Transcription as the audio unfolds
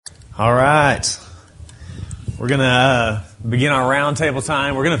All right. We're going to begin our roundtable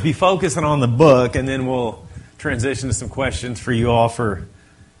time. We're going to be focusing on the book, and then we'll transition to some questions for you all for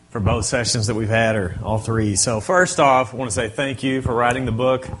both sessions that we've had, or all three. So first off, I want to say thank you for writing the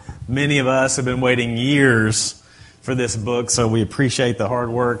book. Many of us have been waiting years for this book, so we appreciate the hard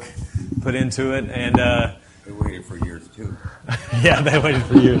work put into it. And they waited for years, too. Yeah, they waited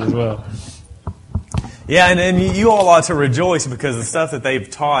for years as well. Yeah, and you all ought to rejoice because the stuff that they've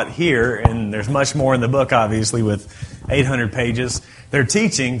taught here, and there's much more in the book, obviously, with 800 pages, they're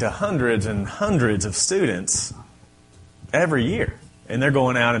teaching to hundreds and hundreds of students every year. And they're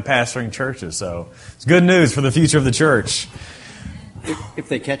going out and pastoring churches. So it's good news for the future of the church. If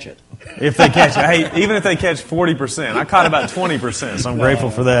they catch it. If they catch it. Hey, even if they catch 40%. I caught about 20%, so I'm grateful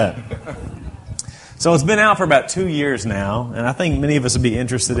for that. So it's been out for about 2 years now, and I think many of us would be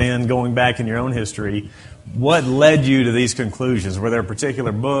interested in going back in your own history. What led you to these conclusions? Were there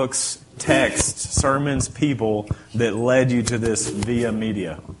particular books, texts, sermons, people that led you to this via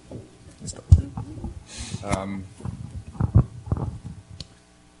media?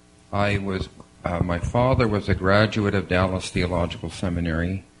 My father was a graduate of Dallas Theological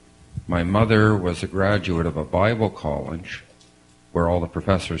Seminary. My mother was a graduate of a Bible college where all the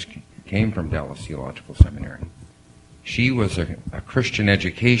professors came from Dallas Theological Seminary. She was a Christian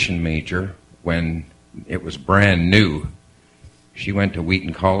education major when it was brand new. She went to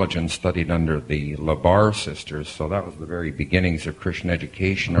Wheaton College and studied under the LaBarre sisters, so that was the very beginnings of Christian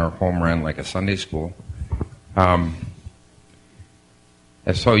education. Our home ran like a Sunday school. And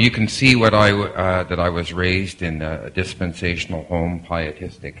so you can see that I was raised in a dispensational home,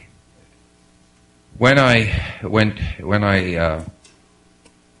 pietistic. When I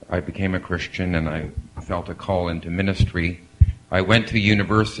became a Christian and I felt a call into ministry, I went to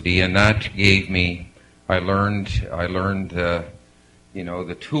university, and that gave me. I learned the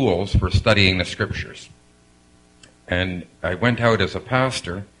tools for studying the scriptures. And I went out as a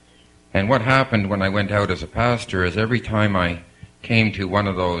pastor. And what happened when I went out as a pastor is every time I came to one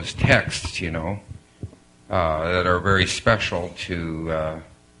of those texts, that are very special to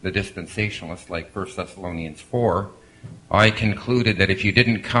the dispensationalists, like 1 Thessalonians 4, I concluded that if you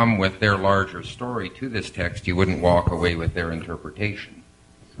didn't come with their larger story to this text, you wouldn't walk away with their interpretation.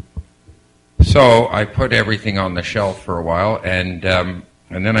 So I put everything on the shelf for a while, and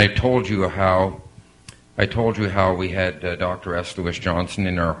then I told you how we had Dr. S. Lewis Johnson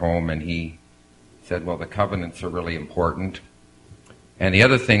in our home, and he said, well, the covenants are really important. And the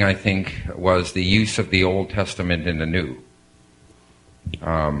other thing, I think, was the use of the Old Testament in the New.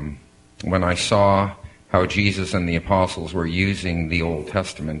 When I saw how Jesus and the apostles were using the Old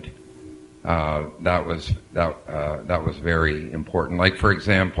Testament, that was very important. Like, for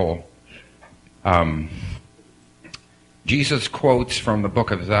example, Jesus quotes from the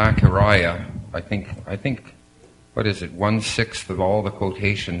book of Zechariah. I think, what is it? 1/6 of all the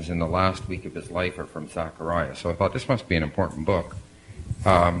quotations in the last week of his life are from Zechariah. So I thought this must be an important book.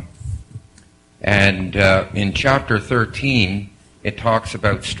 In chapter 13, it talks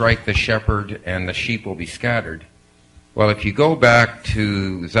about strike the shepherd and the sheep will be scattered. Well, if you go back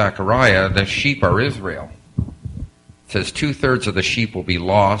to Zechariah, the sheep are Israel. It says 2/3 of the sheep will be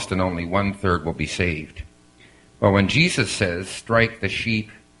lost and only 1/3 will be saved. Well, when Jesus says strike the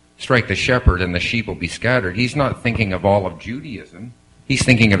shepherd and the sheep will be scattered, he's not thinking of all of Judaism. He's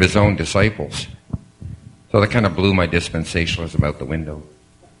thinking of his own disciples. So that kind of blew my dispensationalism out the window.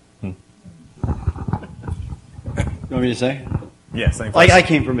 You want me to say? Yes, thank you. I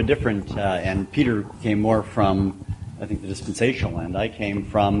came from a different, and Peter came more from, I think, the dispensational end. I came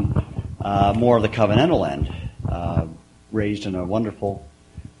from more of the covenantal end, raised in a wonderful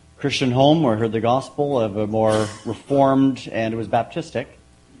Christian home where I heard the gospel of a more reformed, and it was Baptistic,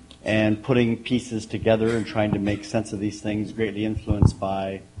 and putting pieces together and trying to make sense of these things, greatly influenced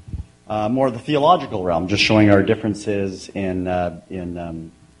by more of the theological realm, just showing our differences in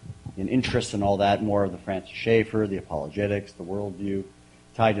interests and all that, more of the Francis Schaeffer, the apologetics, the worldview.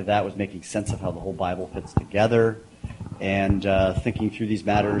 Tied to that was making sense of how the whole Bible fits together. And thinking through these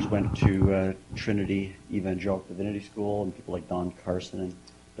matters, went to Trinity Evangelical Divinity School, and people like Don Carson and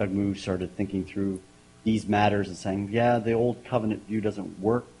Doug Moo started thinking through these matters and saying, yeah, the old covenant view doesn't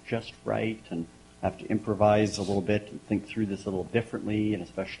work just right, and have to improvise a little bit and think through this a little differently, and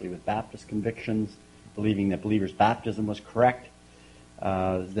especially with Baptist convictions, believing that believers' baptism was correct.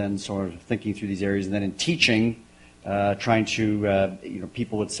 Then sort of thinking through these areas, and then in teaching, trying to,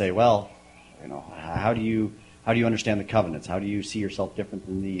 people would say, well, how do you understand the covenants? How do you see yourself different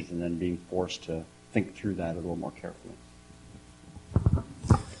than these? And then being forced to think through that a little more carefully.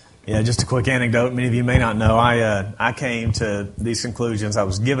 Yeah, just a quick anecdote. Many of you may not know. I came to these conclusions. I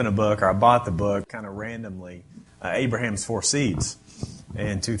was given a book, or I bought the book kind of randomly, Abraham's Four Seeds,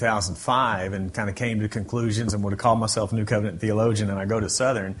 in 2005, and kind of came to conclusions and would have called myself a New Covenant theologian. And I go to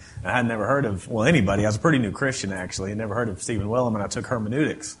Southern, and I had never heard of, anybody. I was a pretty new Christian, actually. I never heard of Stephen Wellum, and I took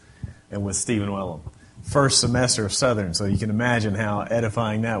hermeneutics and with Stephen Wellum. First semester of Southern, so you can imagine how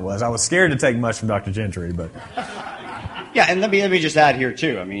edifying that was. I was scared to take much from Dr. Gentry, but... Yeah, and let me just add here,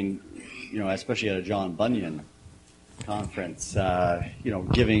 too. I mean, especially at a John Bunyan conference,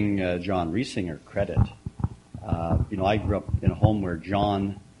 giving John Riesinger credit. I grew up in a home where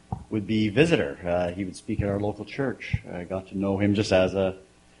John would be visitor. He would speak at our local church. I got to know him just as a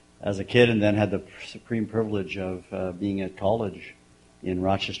kid, and then had the supreme privilege of being at college in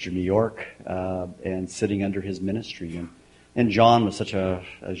Rochester, New York, and sitting under his ministry. And John was such a,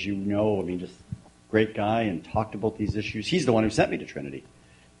 as you know, just great guy, and talked about these issues. He's the one who sent me to Trinity.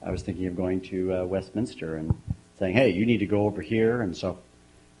 I was thinking of going to Westminster and saying, hey, you need to go over here. And so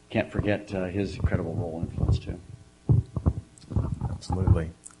can't forget his incredible role and influence too.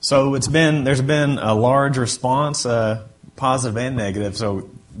 Absolutely. So there's been a large response, positive and negative. So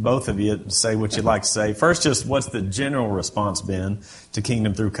both of you say what you'd like to say. First, just what's the general response been to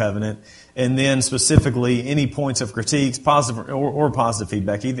Kingdom Through Covenant? And then specifically, any points of critiques, positive or positive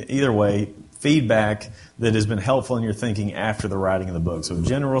feedback, either way, feedback that has been helpful in your thinking after the writing of the book. So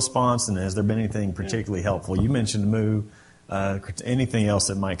general response, and has there been anything particularly helpful? You mentioned Moo. Anything else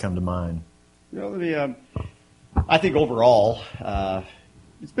that might come to mind? I think overall,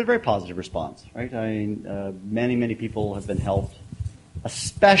 it's been a very positive response, right? I mean, many people have been helped,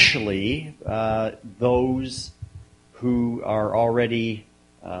 especially those who are already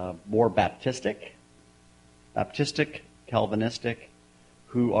more Baptistic, Calvinistic,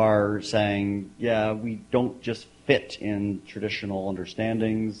 who are saying, yeah, we don't just fit in traditional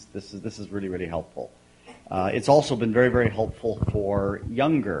understandings. This is really, really helpful. It's also been very, very helpful for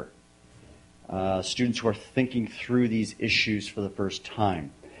younger students who are thinking through these issues for the first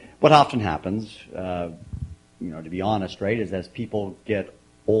time. What often happens, to be honest, right, is as people get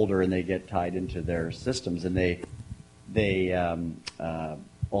older and they get tied into their systems, and they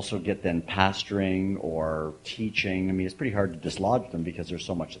also get then pastoring or teaching. I mean, it's pretty hard to dislodge them because there's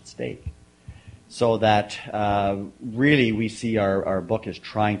so much at stake. So that really we see our book as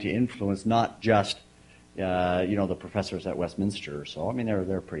trying to influence not just the professors at Westminster or so. I mean,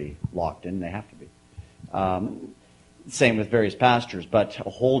 they're pretty locked in. They have to be. Same with various pastors, but a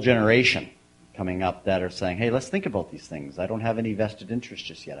whole generation coming up that are saying, hey, let's think about these things. I don't have any vested interest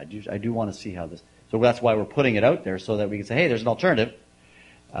just yet. I do want to see how this... So that's why we're putting it out there, so that we can say, hey, there's an alternative,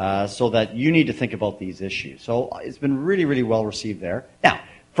 so that you need to think about these issues. So it's been really, really well received there. Now,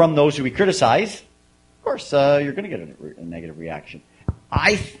 from those who we criticize, of course, you're going to get a negative reaction.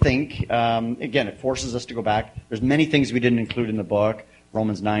 I think, again, it forces us to go back. There's many things we didn't include in the book.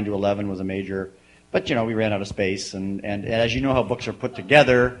 Romans 9 to 11 was a major... But, we ran out of space. And as you know how books are put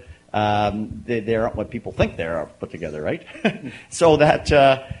together, they aren't what people think they are put together, right? So that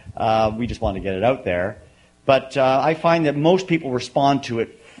we just want to get it out there. But I find that most people respond to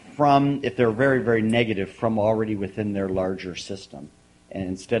it from, if they're very, very negative, from already within their larger system. And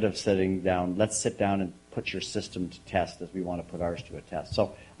instead of sitting down, let's sit down and put your system to test as we want to put ours to a test.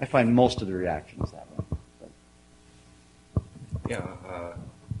 So I find most of the reactions that way. Yeah,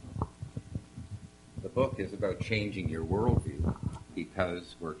 the book is about changing your worldview,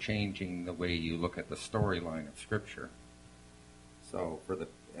 because we're changing the way you look at the storyline of Scripture. So,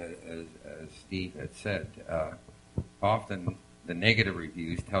 as Steve had said, often the negative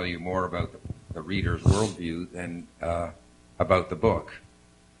reviews tell you more about the reader's worldview than about the book.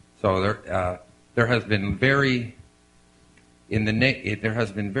 So there has been very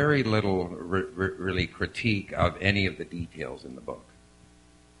little really critique of any of the details in the book.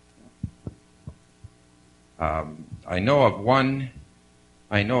 I know of one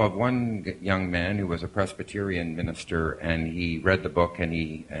young man who was a Presbyterian minister, and he read the book and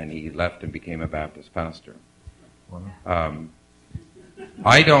he left and became a Baptist pastor.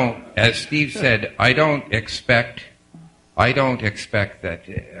 I don't, as Steve said, I don't expect that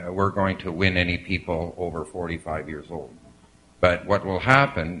we're going to win any people over 45 years old. But what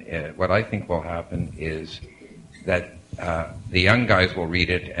I think will happen is that the young guys will read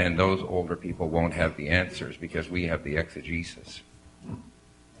it, and those older people won't have the answers because we have the exegesis.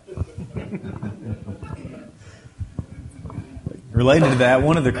 Related to that,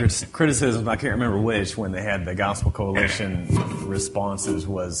 one of the criticisms, I can't remember which, when they had the Gospel Coalition responses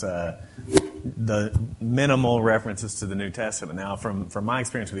was the minimal references to the New Testament. Now, from my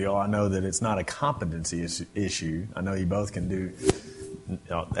experience with you all, I know that it's not a competency issue. I know you both can do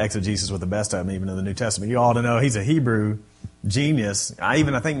exegesis with the best of them, even in the New Testament. You ought to know he's a Hebrew genius. I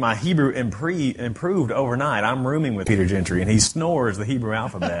think my Hebrew improved overnight. I'm rooming with Peter Gentry, and he snores the Hebrew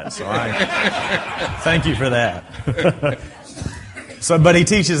alphabet. So I thank you for that. But he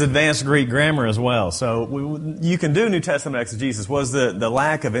teaches advanced Greek grammar as well. So you can do New Testament exegesis. Was the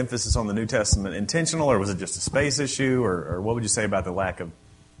lack of emphasis on the New Testament intentional, or was it just a space issue, or what would you say about the lack of?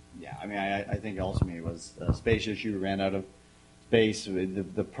 Yeah, I mean, I think ultimately it was a space issue. We ran out of space.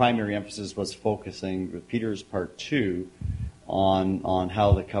 The primary emphasis was focusing with Peter's part 2 on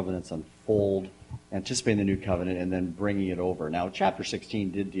how the covenants unfold, anticipating the new covenant, and then bringing it over. Now, chapter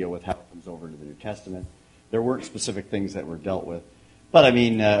 16 did deal with how it comes over into the New Testament. There weren't specific things that were dealt with. But, I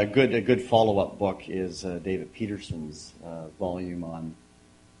mean, a good follow-up book is David Peterson's volume on,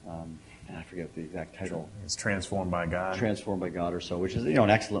 I forget the exact title. It's Transformed by God. Transformed by God or so, which is an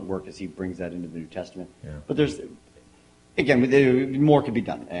excellent work as he brings that into the New Testament. Yeah. But again, more could be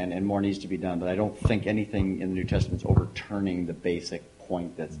done, and more needs to be done. But I don't think anything in the New Testament is overturning the basic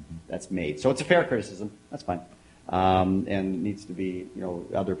point that's made. So it's a fair criticism. That's fine. And needs to be,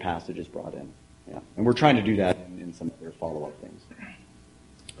 other passages brought in. Yeah. And we're trying to do that in some other follow-up things.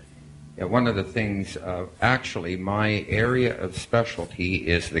 Yeah, one of the things, actually, my area of specialty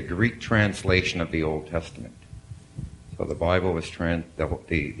is the Greek translation of the Old Testament. So the Bible was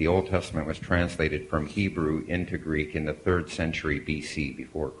the Old Testament was translated from Hebrew into Greek in the 3rd century BC,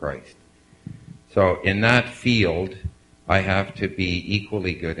 before Christ. So in that field, I have to be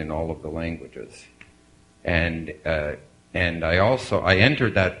equally good in all of the languages, and I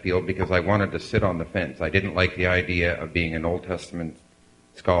entered that field because I wanted to sit on the fence. I didn't like the idea of being an Old Testament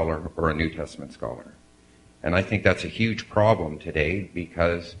scholar or a New Testament scholar. And I think that's a huge problem today,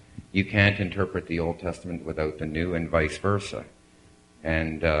 because you can't interpret the Old Testament without the New, and vice versa.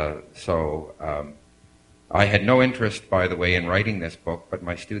 And so I had no interest, by the way, in writing this book, but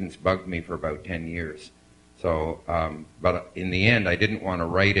my students bugged me for about 10 years. So, but in the end, I didn't want to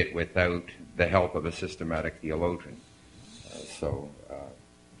write it without the help of a systematic theologian.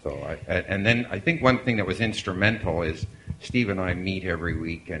 And then I think one thing that was instrumental is Steve and I meet every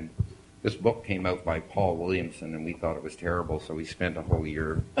week, and this book came out by Paul Williamson, and we thought it was terrible, so we spent a whole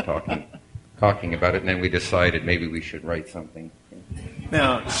year talking about it, and then we decided maybe we should write something.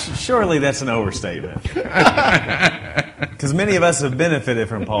 Now, surely that's an overstatement, because many of us have benefited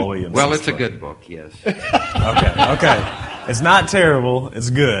from Paul Williamson. Well, it's a good book, yes. Okay. It's not terrible. It's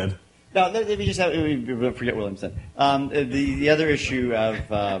good. Now, let me just forget Williamson. The other issue of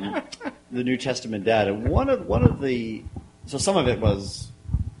the New Testament data, so some of it was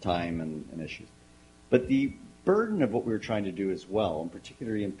time and issues, but the burden of what we were trying to do as well, and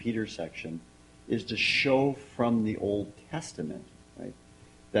particularly in Peter's section, is to show from the Old Testament, right,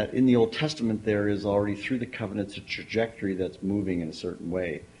 that in the Old Testament there is already through the covenants a trajectory that's moving in a certain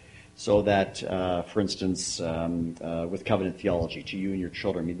way. So that, for instance, with covenant theology, to you and your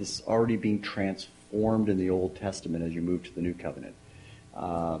children, I mean, this is already being transformed in the Old Testament as you move to the New Covenant.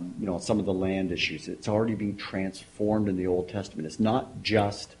 Some of the land issues, it's already being transformed in the Old Testament. It's not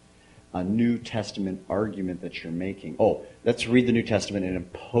just a New Testament argument that you're making. Oh, let's read the New Testament and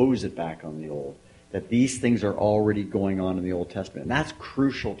impose it back on the Old. That these things are already going on in the Old Testament. And that's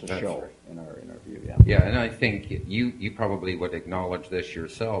crucial to show in our view. Yeah. Yeah, and I think you probably would acknowledge this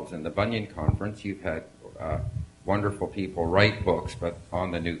yourselves. In the Bunyan Conference, you've had wonderful people write books but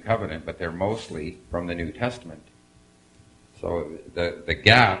on the New Covenant, but they're mostly from the New Testament. So the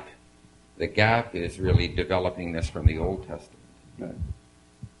gap is really developing this from the Old Testament. Right.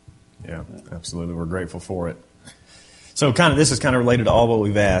 Yeah, absolutely. We're grateful for it. So this is kind of related to all what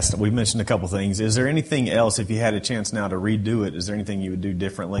we've asked. We've mentioned a couple things. Is there anything else, if you had a chance now to redo it, is there anything you would do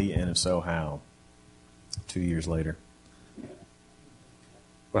differently, and if so, how? 2 years later.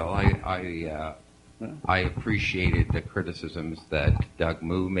 Well, I appreciated the criticisms that Doug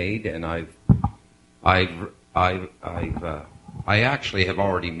Moo made, and I actually have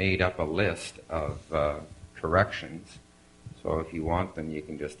already made up a list of corrections. So if you want them, you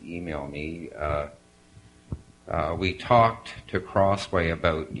can just email me. We talked to Crossway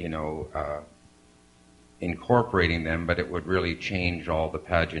about, incorporating them, but it would really change all the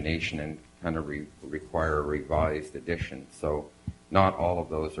pagination and kind of require a revised edition. So not all of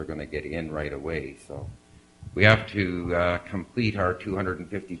those are going to get in right away. So we have to complete our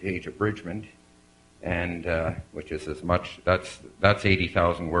 250-page abridgment, and which is as much, that's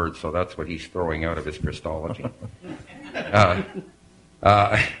 80,000 words, so that's what he's throwing out of his Christology.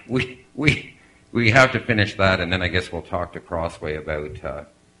 We have to finish that, and then I guess we'll talk to Crossway about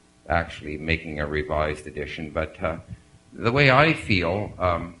actually making a revised edition. But the way I feel,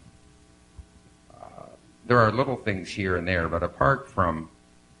 there are little things here and there, but apart from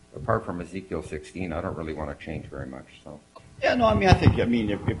Ezekiel 16, I don't really want to change very much. So. Yeah, no, I think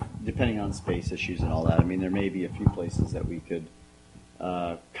if depending on space issues and all that, there may be a few places that we could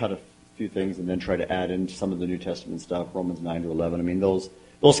cut a few things and then try to add in some of the New Testament stuff, Romans 9 to 11.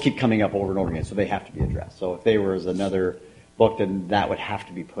 Those keep coming up over and over again, so they have to be addressed. So if they were as another book, then that would have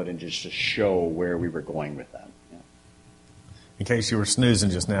to be put in just to show where we were going with that. Yeah. In case you were snoozing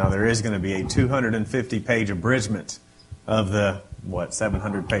just now, there is going to be a 250-page abridgment of the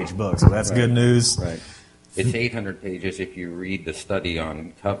 700-page book. So that's good news. Right. It's 800 pages if you read the study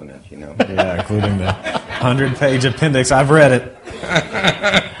on covenant, Yeah, including the 100-page appendix. I've read it.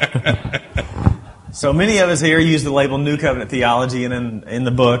 So many of us here use the label New Covenant Theology, and in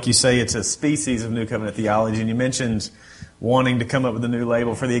the book you say it's a species of New Covenant Theology, and you mentioned wanting to come up with a new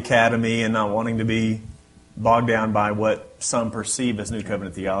label for the Academy and not wanting to be bogged down by what some perceive as New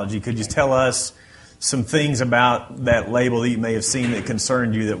Covenant Theology. Could you tell us some things about that label that you may have seen that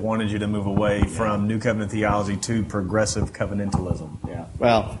concerned you, that wanted you to move away from New Covenant Theology to progressive covenantalism? Yeah,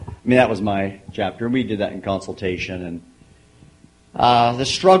 well, that was my chapter, and we did that in consultation, and the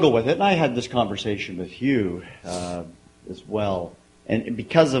struggle with it, and I had this conversation with you as well, and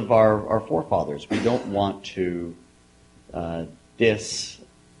because of our forefathers, we don't want to diss,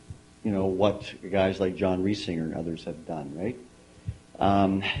 what guys like John Riesinger and others have done, right?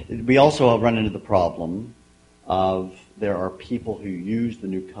 We also run into the problem of there are people who use the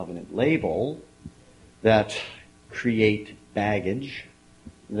New Covenant label that create baggage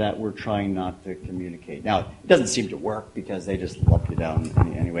that we're trying not to communicate. Now, it doesn't seem to work because they just lump you down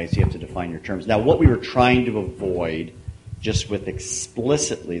anyway, so you have to define your terms. Now, what we were trying to avoid just with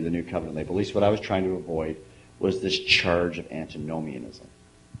explicitly the New Covenant label, at least what I was trying to avoid, was this charge of antinomianism.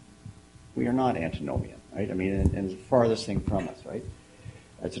 We are not antinomian, right? And it's the farthest thing from us, right?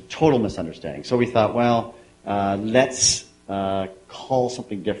 It's a total misunderstanding. So we thought, let's call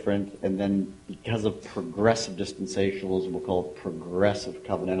something different, and then because of progressive dispensationalism, we'll call it progressive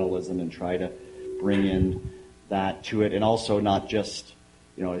covenantalism, and try to bring in that to it, and also not just,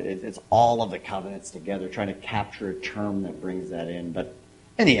 it's all of the covenants together, trying to capture a term that brings that in. But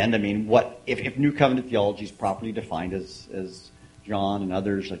in the end, if New Covenant theology is properly defined as John and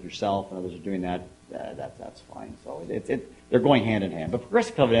others like yourself and others are doing that, that's fine. So they're going hand in hand. But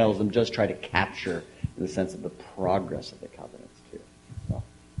progressive covenantalism does try to capture in the sense of the progress of the covenants too. So.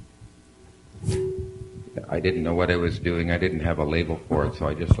 I didn't know what I was doing. I didn't have a label for it, so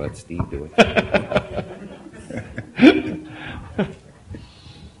I just let Steve do it.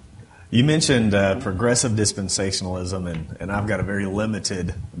 You mentioned progressive dispensationalism, and I've got a very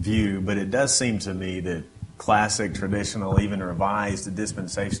limited view, but it does seem to me that classic, traditional, even revised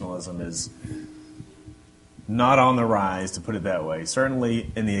dispensationalism is not on the rise, to put it that way.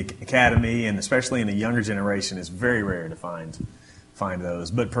 Certainly in the academy, and especially in the younger generation, it's very rare to find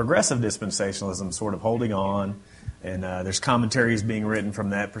those. But progressive dispensationalism sort of holding on, and there's commentaries being written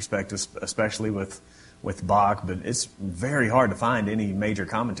from that perspective, especially with Bach, but it's very hard to find any major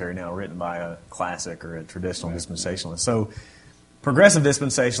commentary now written by a classic or a traditional dispensationalist. So progressive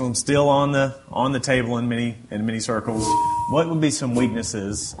dispensationalism still on the table in many circles. What would be some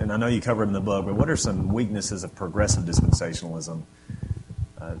weaknesses, and I know you covered in the book, but what are some weaknesses of progressive dispensationalism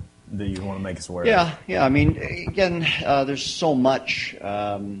that you want to make us aware of? Yeah. Again, there's so much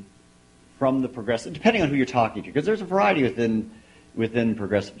from the progressive, depending on who you're talking to, because there's a variety within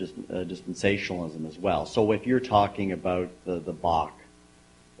progressive dispensationalism as well. So if you're talking about the Bach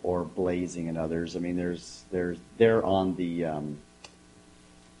or Blazing and others, they're on the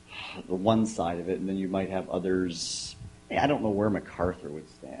one side of it, and then you might have others. I don't know where MacArthur would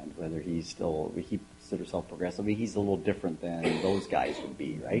stand, whether he considers himself progressive. He's a little different than those guys would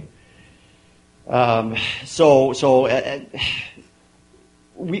be, right?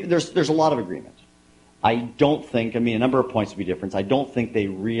 There's a lot of agreement. I don't think, a number of points would be different. I don't think they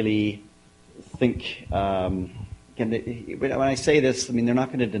really think, when I say this, they're not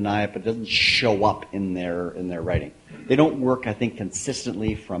going to deny it, but it doesn't show up in their writing. They don't work, I think,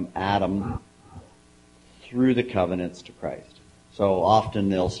 consistently from Adam through the covenants to Christ. So often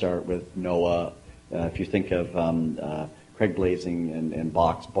they'll start with Noah. If you think of Craig Blazing and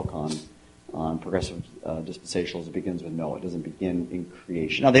Bach's book on progressive dispensationalism, it begins with Noah. It doesn't begin in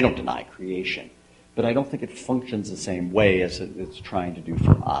creation. Now, they don't deny creation, but I don't think it functions the same way as it's trying to do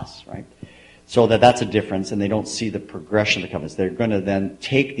for us, right? So that's a difference, and they don't see the progression of the covenants. They're going to then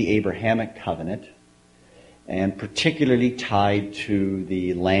take the Abrahamic covenant, and particularly tied to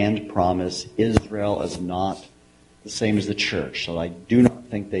the land promise, Israel is not the same as the church. So I do not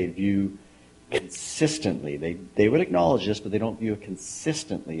think they view consistently. They would acknowledge this, but they don't view it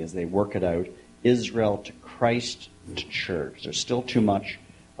consistently as they work it out Israel to Christ to church. There's still too much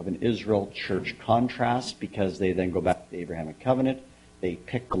of an Israel-church contrast because they then go back to the Abrahamic covenant. They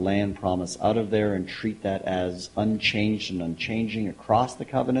pick the land promise out of there and treat that as unchanged and unchanging across the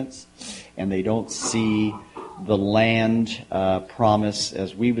covenants. And they don't see the land promise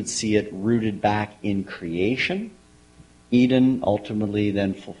as we would see it rooted back in creation. Eden ultimately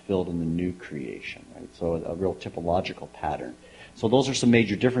then fulfilled in the new creation. Right? So a real typological pattern. So those are some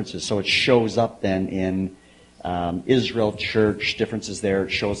major differences. So it shows up then in Israel church, differences there. It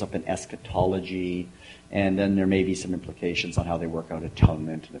shows up in eschatology. And then there may be some implications on how they work out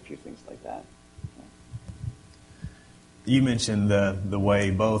atonement and a few things like that. You mentioned the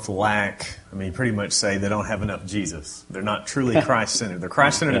way both lack, pretty much say they don't have enough Jesus. They're not truly Christ-centered. They're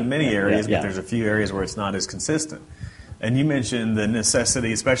Christ-centered in many areas, but there's a few areas where it's not as consistent. And you mentioned the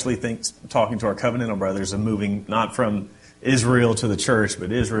necessity, especially talking to our covenantal brothers, of moving not from Israel to the church,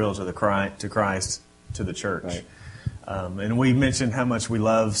 but Israel to Christ to the church. Right. And we mentioned how much we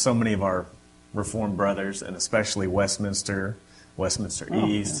love so many of our Reformed brothers, and especially Westminster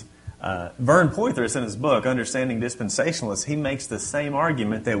East. Vern Poythress, in his book, Understanding Dispensationalists, he makes the same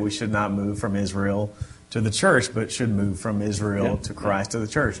argument that we should not move from Israel to the church, but should move from Israel to Christ to the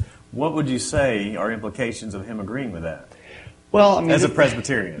church. What would you say are implications of him agreeing with that? Well, as a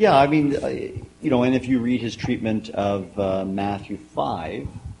Presbyterian. Yeah, and if you read his treatment of Matthew 5:17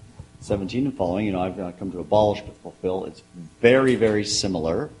 and following, I've come to abolish but fulfill, it's very, very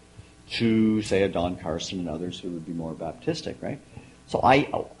similar to, say, a Don Carson and others who would be more Baptistic, right? So I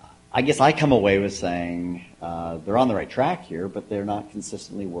guess I come away with saying they're on the right track here, but they're not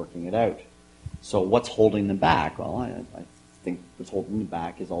consistently working it out. So what's holding them back? Well, I think what's holding them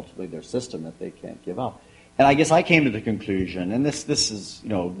back is ultimately their system that they can't give up. And I guess I came to the conclusion, and this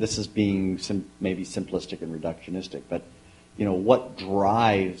is being maybe simplistic and reductionistic, but what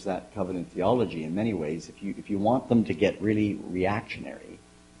drives that covenant theology in many ways, if you want them to get really reactionary,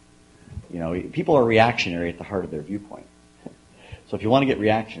 people are reactionary at the heart of their viewpoint. So if you want to get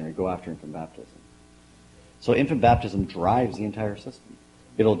reactionary, go after infant baptism. So infant baptism drives the entire system.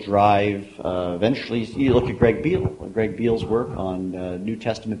 It'll drive, eventually, you look at Greg Beale. Greg Beale's work on New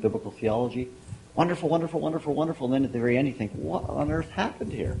Testament biblical theology. Wonderful, wonderful, wonderful, wonderful. And then at the very end you think, what on earth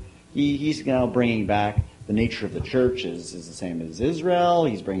happened here? He's now bringing back the nature of the church is the same as Israel.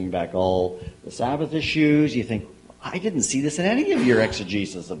 He's bringing back all the Sabbath issues. You think, I didn't see this in any of your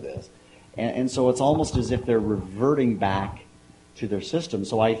exegesis of this. And so it's almost as if they're reverting back to their system.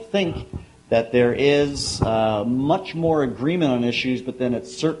 So I think that there is much more agreement on issues, but then at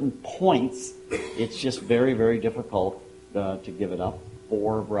certain points, it's just very, very difficult to give it up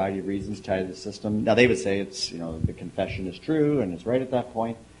for a variety of reasons tied to the system. Now, they would say it's, the confession is true and it's right at that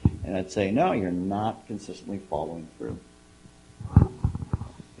point. And I'd say, no, you're not consistently following through.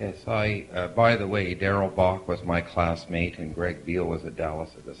 Yes, by the way, Darrell Bach was my classmate, and Greg Beale was at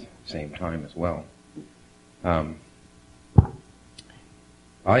Dallas at the same time as well.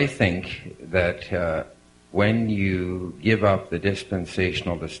 I think that when you give up the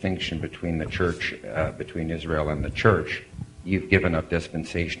dispensational distinction between the church, between Israel and the church, you've given up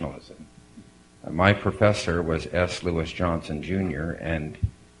dispensationalism. My professor was S. Lewis Johnson, Jr., and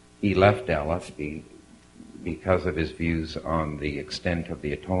he left Dallas because of his views on the extent of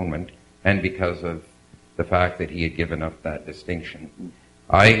the atonement and because of the fact that he had given up that distinction.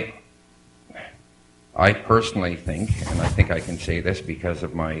 I personally think, and I think I can say this because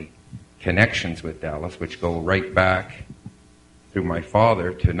of my connections with Dallas, which go right back through my father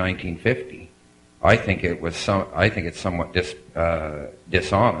to 1950. I think it's somewhat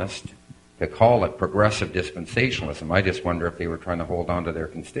dishonest to call it progressive dispensationalism. I just wonder if they were trying to hold on to their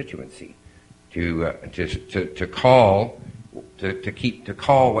constituency, to call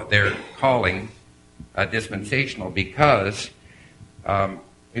what they're calling dispensational, because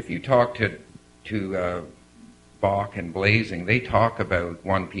if you talk to Bach and Blazing, they talk about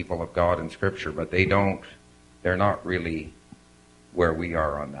one people of God in Scripture, but they're not really where we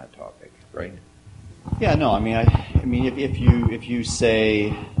are on that topic, right? Yeah, no, if you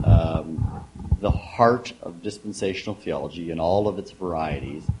say the heart of dispensational theology in all of its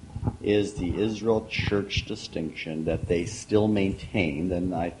varieties is the Israel church distinction that they still maintain,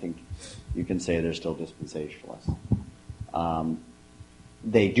 then I think you can say they're still dispensationalists.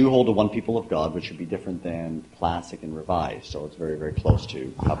 They do hold to one people of God, which would be different than classic and revised, so it's very, very close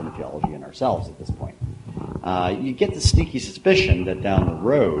to covenant theology and ourselves at this point. You get the sneaky suspicion that down the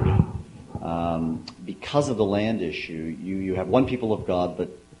road, because of the land issue, you have one people of God, but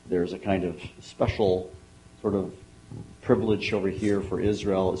there's a kind of special sort of privilege over here for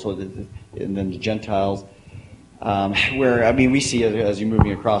Israel, and then the Gentiles. Where, we see as you're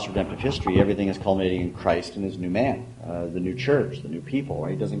moving across redemptive history, everything is culminating in Christ and his new man, the new church, the new people,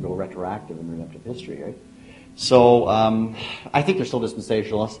 right? It doesn't go retroactive in redemptive history, right? So I think they're still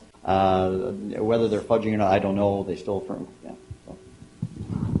dispensationalists. Whether they're fudging or not, I don't know. They still affirm, yeah. So.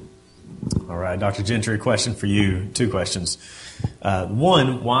 All right, Dr. Gentry, question for you. Two questions.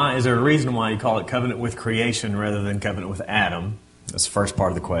 One, is there a reason why you call it covenant with creation rather than covenant with Adam? That's the first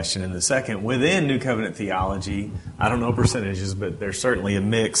part of the question. And the second, within New Covenant theology, I don't know percentages, but there's certainly a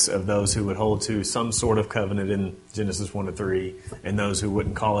mix of those who would hold to some sort of covenant in Genesis 1 to 3 and those who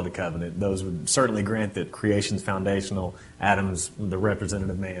wouldn't call it a covenant. Those would certainly grant that creation's foundational, Adam's the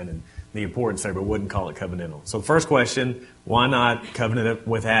representative man, and the importance there, but wouldn't call it covenantal. So first question, why not covenant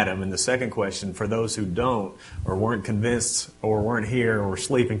with Adam? And the second question, for those who don't or weren't convinced or weren't here or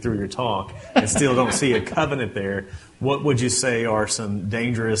sleeping through your talk and still don't see a covenant there, what would you say are some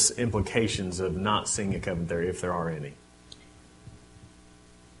dangerous implications of not seeing a covenant there, if there are any?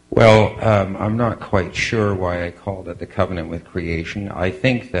 Well, I'm not quite sure why I called it the covenant with creation. I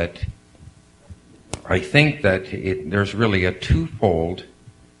think that there's really a twofold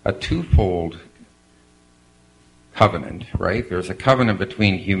covenant, right? There's a covenant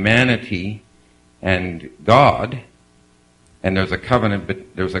between humanity and God, and there's a covenant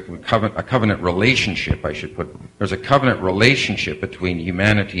relationship, I should put. There's a covenant relationship between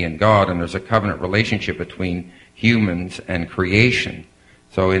humanity and God, and there's a covenant relationship between humans and creation.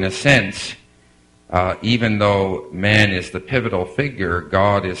 So in a sense, even though man is the pivotal figure,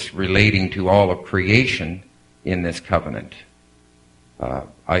 God is relating to all of creation in this covenant.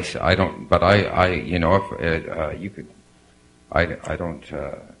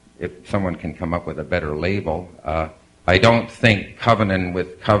 If someone can come up with a better label, I don't think covenant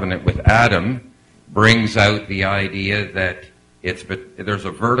with Adam brings out the idea that there's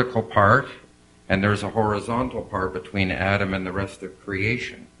a vertical part and there's a horizontal part between Adam and the rest of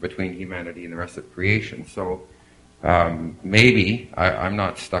creation, between humanity and the rest of creation. So maybe, I'm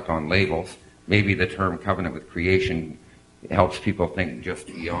not stuck on labels, maybe the term covenant with creation helps people think just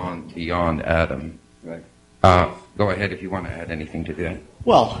beyond Adam. Right. Go ahead if you want to add anything to that.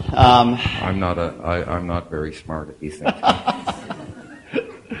 Well, I'm not very smart at these things.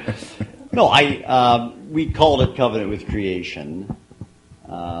 No, we called it covenant with creation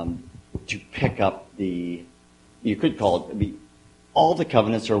to pick up you could call it. All the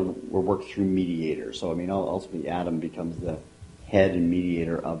covenants were worked through mediators. So ultimately Adam becomes the head and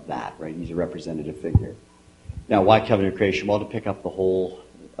mediator of that, right? He's a representative figure. Now, why covenant of creation? Well, to pick up the whole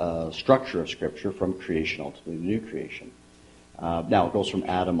structure of Scripture from creation, ultimately the new creation. Now, it goes from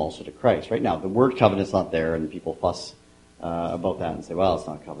Adam also to Christ. Right now, the word covenant's not there, and people fuss about that and say, well, it's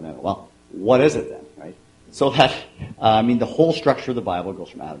not covenantal. Well, what is it then, right? So that, the whole structure of the Bible goes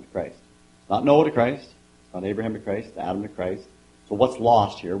from Adam to Christ. It's not Noah to Christ. It's not Abraham to Christ. It's Adam to Christ. So what's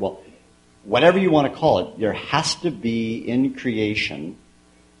lost here? Well, whatever you want to call it, there has to be in creation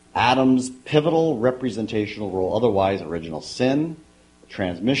Adam's pivotal representational role. Otherwise, original sin,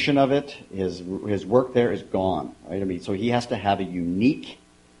 transmission of it, his work there is gone. Right? So he has to have a unique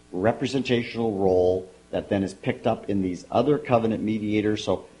representational role that then is picked up in these other covenant mediators.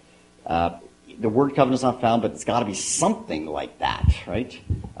 So the word covenant is not found, but it's got to be something like that, right?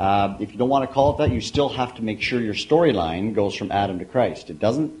 If you don't want to call it that, you still have to make sure your storyline goes from Adam to Christ. It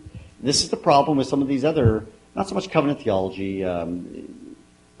doesn't. This is the problem with some of these other, not so much covenant theology,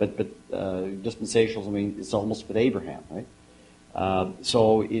 but dispensationals. It's almost with Abraham, right?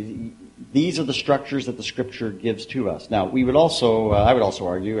 These are the structures that the Scripture gives to us. Now, I would also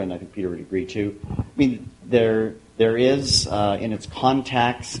argue, and I think Peter would agree too. There is in its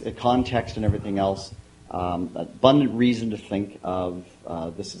context and everything else, abundant reason to think of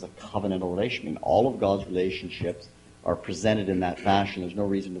this as a covenantal relation. All of God's relationships are presented in that fashion. There's no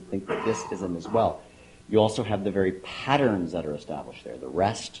reason to think that this isn't as well. You also have the very patterns that are established there: the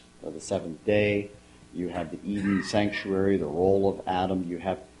rest of the seventh day. You have the Eden sanctuary, the role of Adam. You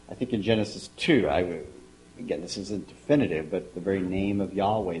have, I think in Genesis 2, again, this isn't definitive, but the very name of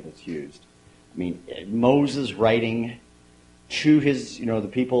Yahweh that's used. Moses writing to his, the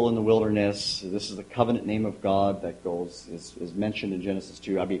people in the wilderness. This is the covenant name of God that is mentioned in Genesis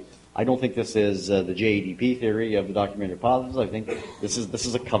 2. I don't think this is the JADP theory of the documentary hypothesis. I think this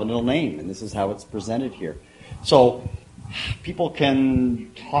is a covenantal name, and this is how it's presented here. So people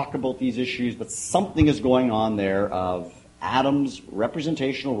can talk about these issues, but something is going on there of Adam's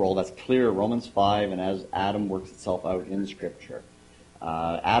representational role. That's clear in Romans 5, and as Adam works itself out in Scripture.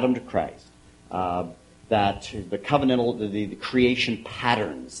 Adam to Christ. That the covenantal, the creation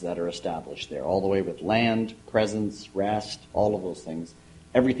patterns that are established there, all the way with land, presence, rest, all of those things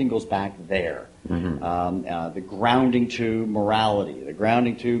everything goes back there. The grounding to morality, the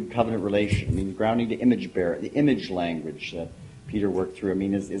grounding to covenant relation, I mean, the grounding to image bearer, the image language that Peter worked through, I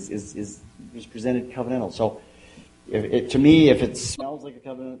mean, is presented covenantal. So to me, if it smells like a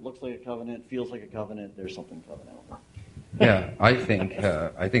covenant, looks like a covenant, feels like a covenant, there's something covenantal. Yeah, I think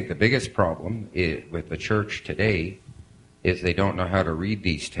the biggest problem with the church today is they don't know how to read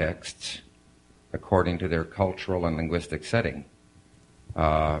these texts according to their cultural and linguistic setting.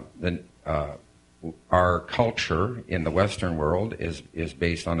 Our culture in the Western world is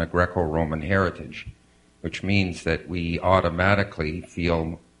based on a Greco-Roman heritage, which means that we automatically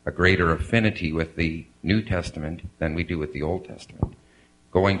feel a greater affinity with the New Testament than we do with the Old Testament.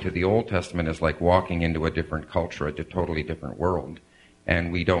 Going to the Old Testament is like walking into a different culture, a totally different world, and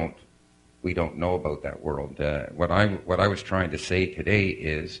we don't know about that world. What I was trying to say today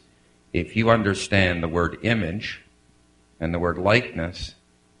is, if you understand the word image and the word likeness,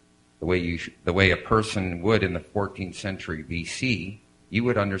 the way a person would in the 14th century BC, you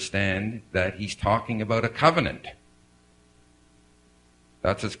would understand that he's talking about a covenant.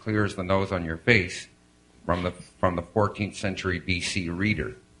 That's as clear as the nose on your face from the 14th century BC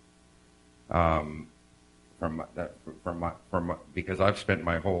reader. Because I've spent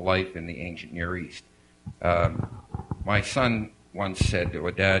my whole life in the ancient Near East. My son once said,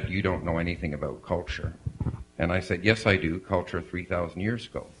 "Oh, Dad, you don't know anything about culture." And I said, "Yes, I do. Culture 3,000 years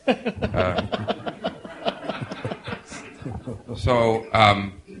ago."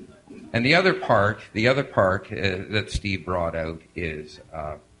 And the other part that Steve brought out is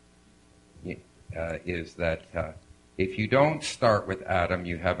that if you don't start with Adam,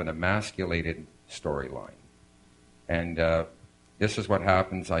 you have an emasculated storyline, and this is what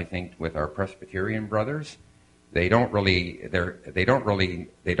happens, I think, with our Presbyterian brothers. They don't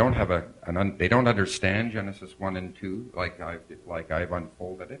understand Genesis 1 and 2 like I've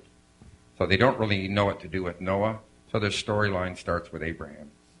unfolded it. So they don't really know what to do with Noah. So their storyline starts with Abraham.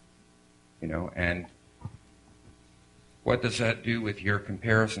 And what does that do with your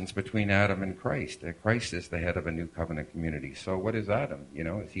comparisons between Adam and Christ? Christ is the head of a new covenant community. So what is Adam?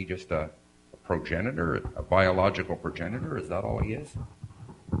 Is he just a progenitor, a biological progenitor? Is that all he is?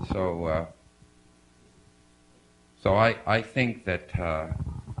 So I think that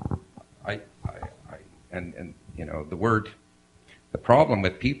the problem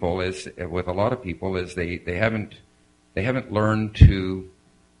with people is, with a lot of people, is they haven't learned to.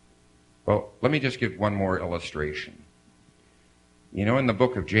 Well, let me just give one more illustration. In the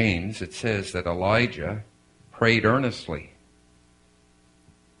book of James, it says that Elijah prayed earnestly.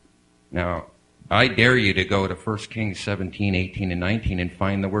 Now, I dare you to go to 1 Kings 17, 18, and 19 and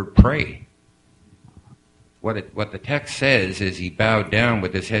find the word pray. What the text says is he bowed down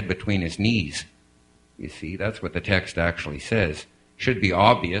with his head between his knees. You see, that's what the text actually says. Should be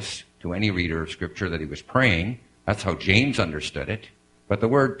obvious to any reader of Scripture that he was praying. That's how James understood it. But the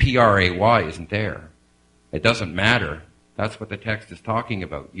word P-R-A-Y isn't there. It doesn't matter. That's what the text is talking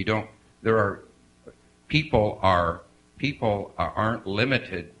about. People aren't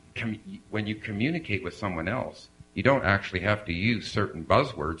limited. When you communicate with someone else, you don't actually have to use certain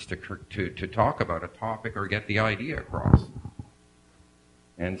buzzwords to talk about a topic or get the idea across.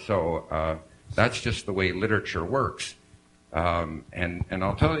 And so that's just the way literature works. And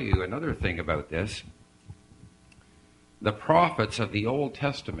I'll tell you another thing about this. The prophets of the Old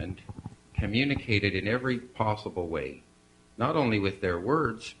Testament communicated in every possible way, not only with their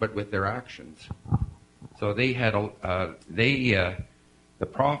words, but with their actions. So the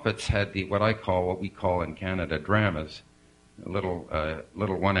prophets had what we call in Canada dramas, little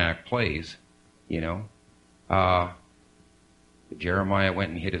one-act plays. Jeremiah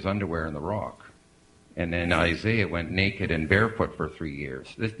went and hid his underwear in the rock, and then Isaiah went naked and barefoot for 3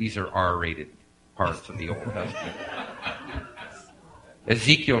 years. These are R-rated parts of the Old Testament.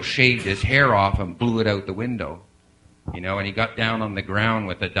 Ezekiel shaved his hair off and blew it out the window, and he got down on the ground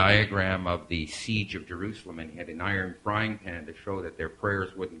with a diagram of the siege of Jerusalem, and he had an iron frying pan to show that their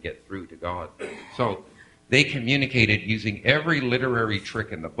prayers wouldn't get through to God. So they communicated using every literary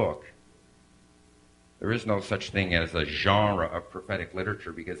trick in the book. There is no such thing as a genre of prophetic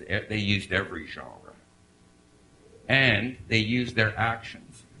literature because they used every genre. And they used their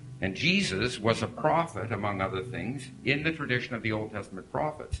actions. And Jesus was a prophet, among other things, in the tradition of the Old Testament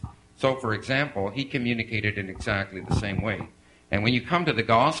prophets. So, for example, he communicated in exactly the same way. And when you come to the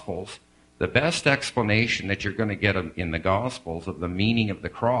Gospels, the best explanation that you're going to get in the Gospels of the meaning of the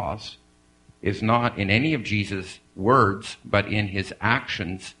cross is not in any of Jesus' words, but in his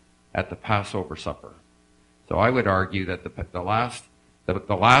actions at the Passover supper. So I would argue that the last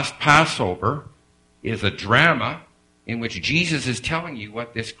Passover is a drama in which Jesus is telling you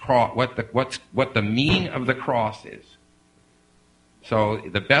what this cross, what the meaning of the cross is. So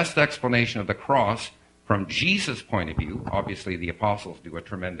the best explanation of the cross from Jesus' point of view, obviously the apostles do a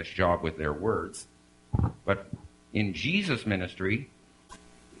tremendous job with their words, but in Jesus' ministry,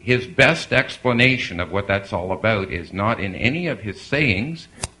 his best explanation of what that's all about is not in any of his sayings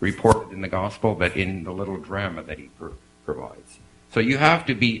reported in the gospel, but in the little drama that he provides. So you have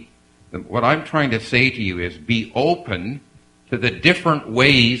to be, what I'm trying to say to you is be open to the different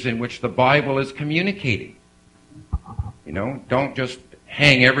ways in which the Bible is communicating. You know, don't just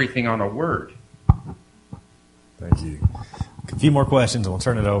hang everything on a word. Thank you. A few more questions and we'll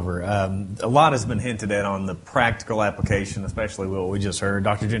turn it over. A lot has been hinted at on the practical application, especially what we just heard.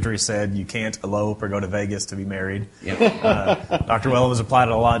 Dr. Gentry said you can't elope or go to Vegas to be married. Yeah. Dr. Wellum has applied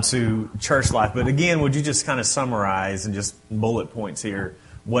it a lot to church life. But again, would you just kind of summarize and just bullet points here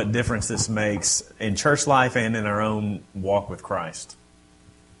what difference this makes in church life and in our own walk with Christ?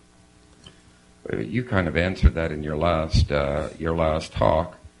 You kind of answered that in your last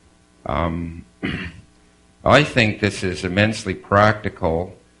talk. I think this is immensely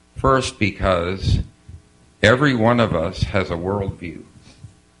practical, first because every one of us has a worldview,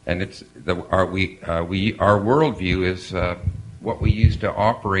 and our worldview is what we use to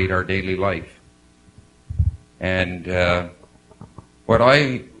operate our daily life. And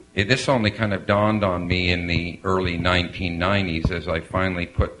this only kind of dawned on me in the early 1990s as I finally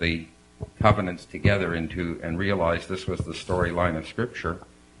put the covenants together and realized this was the storyline of Scripture,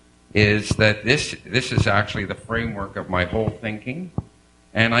 is that this is actually the framework of my whole thinking,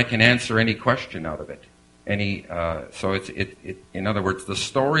 and I can answer any question out of it. So in other words, the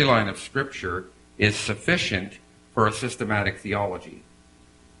storyline of Scripture is sufficient for a systematic theology.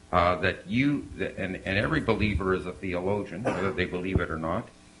 And every believer is a theologian, whether they believe it or not.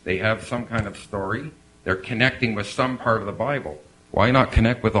 They have some kind of story. They're connecting with some part of the Bible. Why not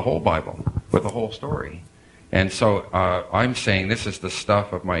connect with the whole Bible, with the whole story? And so I'm saying this is the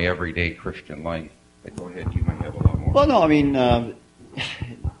stuff of my everyday Christian life. But go ahead, you might have a lot more. Well, no, I mean,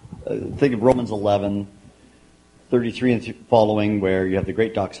 think of Romans 11, 33 and following, where you have the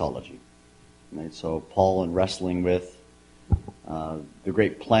great doxology. Right? So Paul, in wrestling with the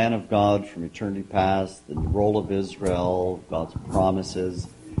great plan of God from eternity past, the role of Israel, God's promises,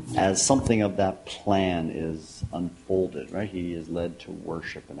 as something of that plan is unfolded, right? He is led to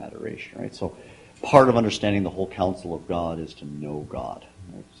worship and adoration, right? So part of understanding the whole counsel of God is to know God,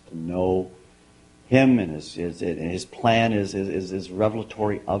 right? To know Him, and His plan is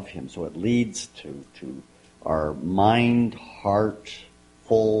revelatory of Him. So it leads to our mind, heart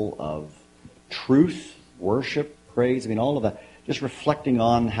full of truth, worship, praise. I mean, all of that. Just reflecting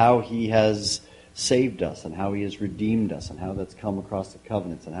on how He has saved us and how He has redeemed us and how that's come across the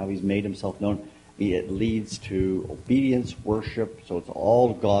covenants and how He's made Himself known. It leads to obedience, worship. So it's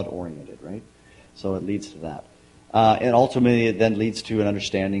all God-oriented, right? So it leads to that. And ultimately it then leads to an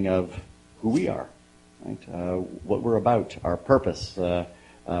understanding of who we are, right? What we're about, our purpose,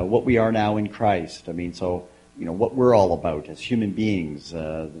 what we are now in Christ. I mean, so, you know, what we're all about as human beings,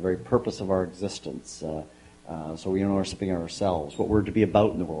 the very purpose of our existence. So we know something of ourselves, what we're to be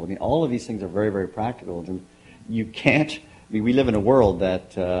about in the world. I mean, all of these things are very, very practical. And you can't, I mean, we live in a world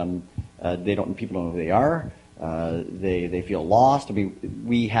that people don't know who they are. They feel lost. I mean,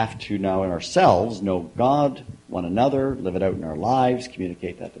 we have to now in ourselves know God, one another, live it out in our lives,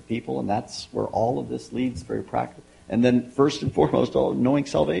 communicate that to people, and that's where all of this leads, very practical. And then first and foremost, knowing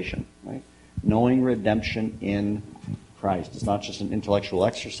salvation, right? Knowing redemption in Christ. It's not just an intellectual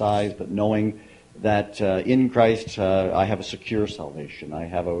exercise, but knowing that in Christ I have a secure salvation. I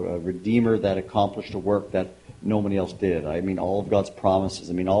have a Redeemer that accomplished a work that nobody else did. I mean, all of God's promises.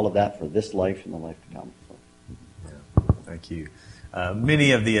 I mean, all of that for this life and the life to come. Thank you.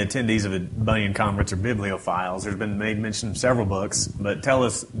 Many of the attendees of a Bunyan conference are bibliophiles. There's been made mention of several books, but tell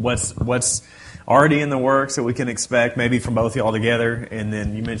us what's already in the works that we can expect, maybe from both of y'all together. And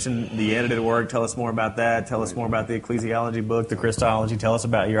then you mentioned the edited work. Tell us more about that. Tell us more about the ecclesiology book, the Christology. Tell us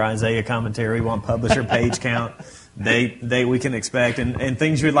about your Isaiah commentary. We want publisher, page count, date we can expect, and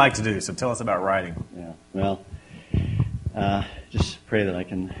things you'd like to do. So tell us about writing. Yeah. Well, just pray that I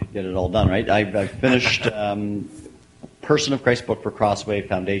can get it all done, right? I've finished Person of Christ book for Crossway,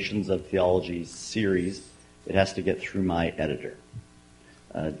 Foundations of Theology series. It has to get through my editor.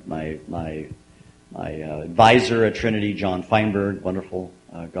 My advisor at Trinity, John Feinberg, wonderful,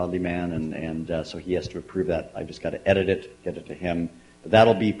 godly man, and so he has to approve that. I've just got to edit it, get it to him. But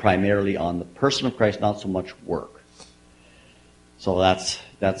that'll be primarily on the person of Christ, not so much work. So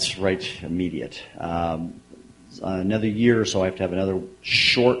that's right immediate. Another year or so, I have to have another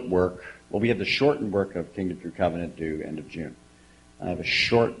short work Well, we have the shortened work of Kingdom Through Covenant due end of June. I have a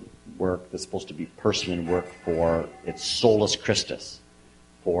short work that's supposed to be persimmon work for its Solus Christus,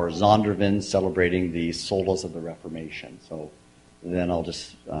 for Zondervan celebrating the solas of the Reformation. So then I'll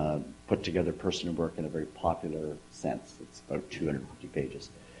just put together persimmon work in a very popular sense. It's about 250 pages.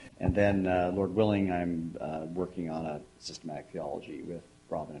 And then, Lord willing, I'm working on a systematic theology with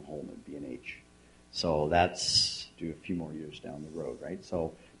Robin and Holman, B&H. So that's due a few more years down the road, right?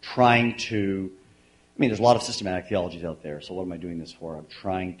 So trying to, there's a lot of systematic theologies out there, so what am I doing this for? I'm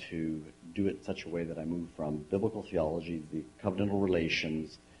trying to do it in such a way that I move from biblical theology, the covenantal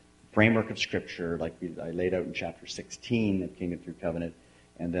relations, framework of Scripture, like I laid out in chapter 16 of Kingdom Through Covenant,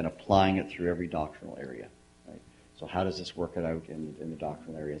 and then applying it through every doctrinal area. Right? So how does this work it out in the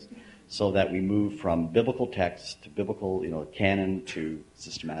doctrinal areas? So that we move from biblical text to biblical, canon to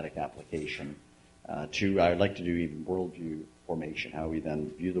systematic application to, I would like to do even worldview formation, how we then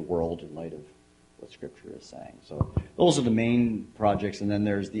view the world in light of what Scripture is saying. So those are the main projects, and then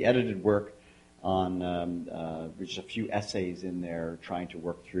there's the edited work on there's a few essays in there trying to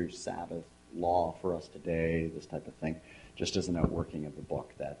work through Sabbath law for us today, this type of thing, just as an outworking of the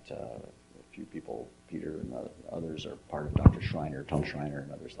book that a few people, Peter and others, are part of, Dr. Schreiner, Tom Schreiner,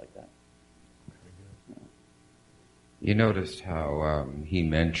 and others like that. You noticed how he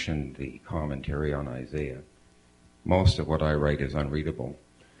mentioned the commentary on Isaiah. Most of what I write is unreadable.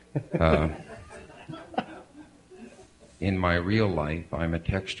 In my real life, I'm a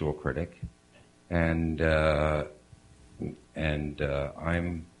textual critic, and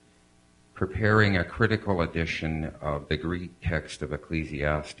I'm preparing a critical edition of the Greek text of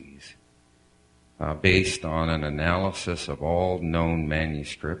Ecclesiastes based on an analysis of all known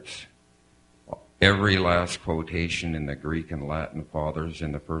manuscripts, every last quotation in the Greek and Latin fathers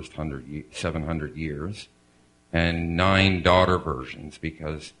in the first 700 years, and 9 daughter versions,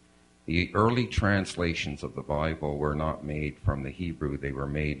 because the early translations of the Bible were not made from the Hebrew; they were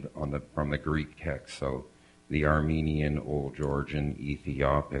made from the Greek text. So, the Armenian, Old Georgian,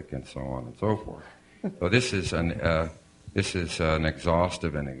 Ethiopic, and so on and so forth. So this is an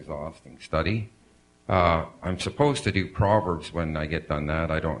exhaustive and exhausting study. I'm supposed to do Proverbs when I get done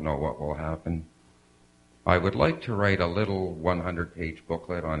that. I don't know what will happen. I would like to write a little 100-page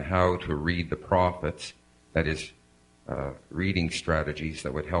booklet on how to read the prophets. That is, reading strategies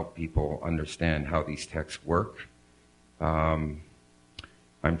that would help people understand how these texts work. I'm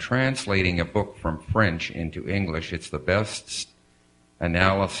translating a book from French into English. It's the best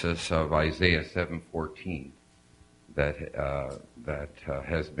analysis of Isaiah 7:14 that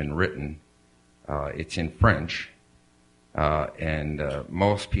has been written. It's in French, and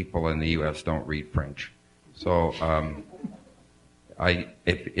most people in the U.S. don't read French. So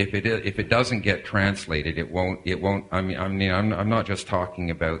if it doesn't get translated, it won't. I'm not just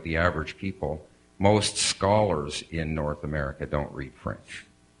talking about the average people. Most scholars in North America don't read French.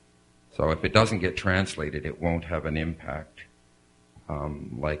 So if it doesn't get translated, it won't have an impact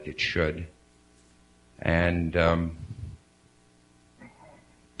like it should. And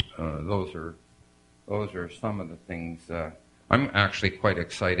those are some of the things. I'm actually quite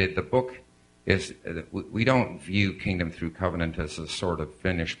excited. The book is, we don't view Kingdom Through Covenant as a sort of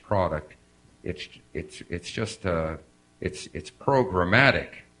finished product. It's just it's programmatic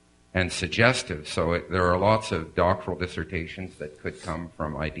and suggestive. So there are lots of doctoral dissertations that could come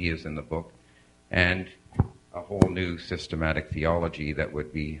from ideas in the book, and a whole new systematic theology that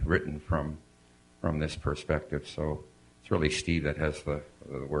would be written from this perspective. So it's really Steve that has the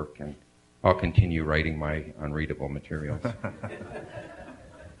work, and I'll continue writing my unreadable materials.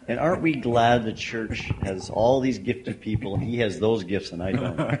 And aren't we glad the church has all these gifted people, and he has those gifts and I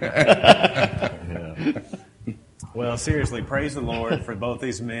don't? Yeah. Well, seriously, praise the Lord for both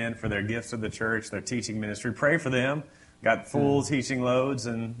these men, for their gifts of the church, their teaching ministry. Pray for them. Got full teaching loads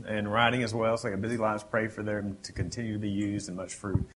and writing as well, so they got busy lives. Pray for them to continue to be used and much fruit.